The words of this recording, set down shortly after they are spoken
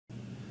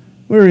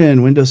We're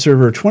in Windows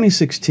Server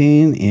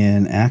 2016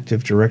 in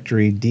Active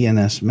Directory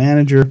DNS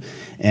Manager,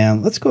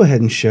 and let's go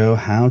ahead and show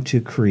how to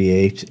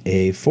create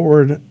a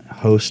forward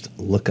host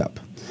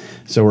lookup.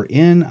 So we're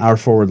in our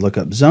forward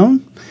lookup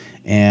zone,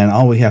 and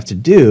all we have to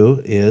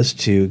do is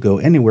to go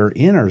anywhere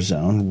in our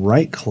zone,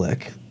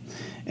 right-click,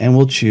 and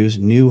we'll choose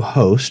New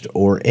Host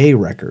or A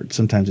Record.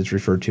 Sometimes it's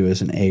referred to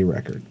as an A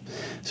record.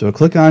 So we'll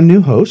click on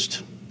New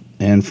Host,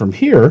 and from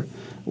here,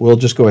 we'll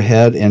just go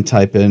ahead and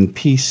type in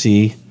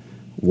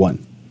PC1.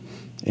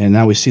 And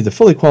now we see the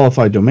fully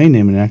qualified domain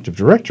name in Active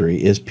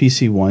Directory is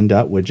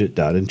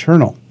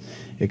pc1.widget.internal.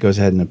 It goes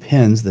ahead and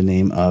appends the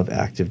name of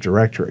Active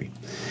Directory.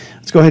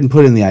 Let's go ahead and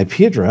put in the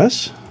IP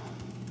address.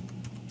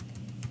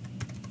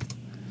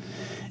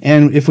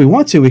 And if we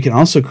want to, we can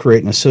also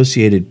create an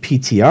associated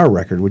PTR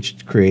record,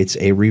 which creates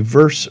a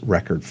reverse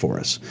record for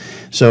us.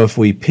 So if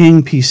we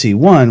ping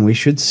PC1, we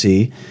should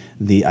see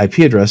the IP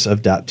address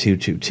of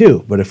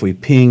 .222. But if we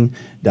ping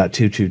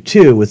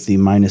 .222 with the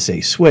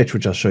 -A switch,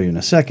 which I'll show you in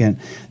a second,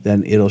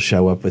 then it'll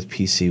show up with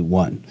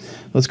PC1.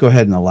 Let's go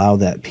ahead and allow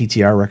that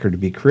PTR record to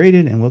be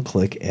created, and we'll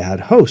click Add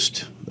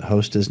Host. The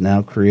host is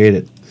now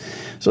created.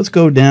 So let's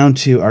go down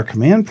to our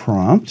command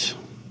prompt,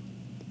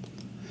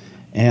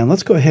 and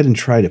let's go ahead and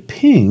try to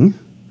ping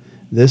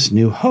this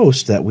new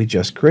host that we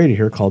just created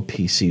here called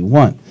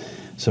PC1.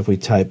 So if we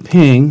type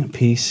ping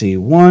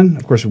PC1,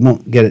 of course we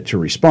won't get it to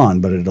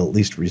respond, but it'll at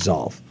least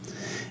resolve.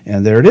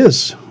 And there it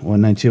is,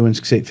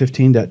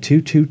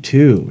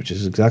 192.168.15.222, which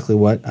is exactly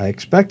what I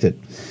expected.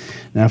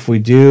 Now if we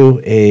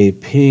do a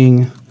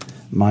ping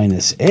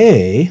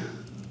 -A,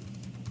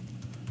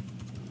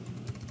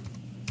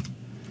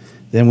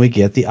 then we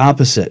get the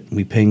opposite.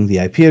 We ping the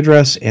IP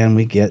address and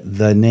we get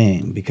the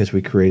name because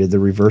we created the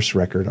reverse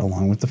record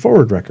along with the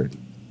forward record.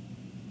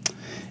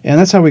 And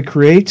that's how we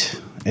create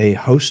a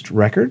host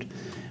record,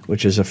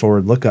 which is a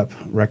forward lookup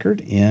record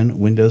in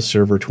Windows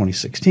Server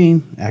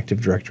 2016 Active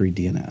Directory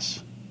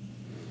DNS.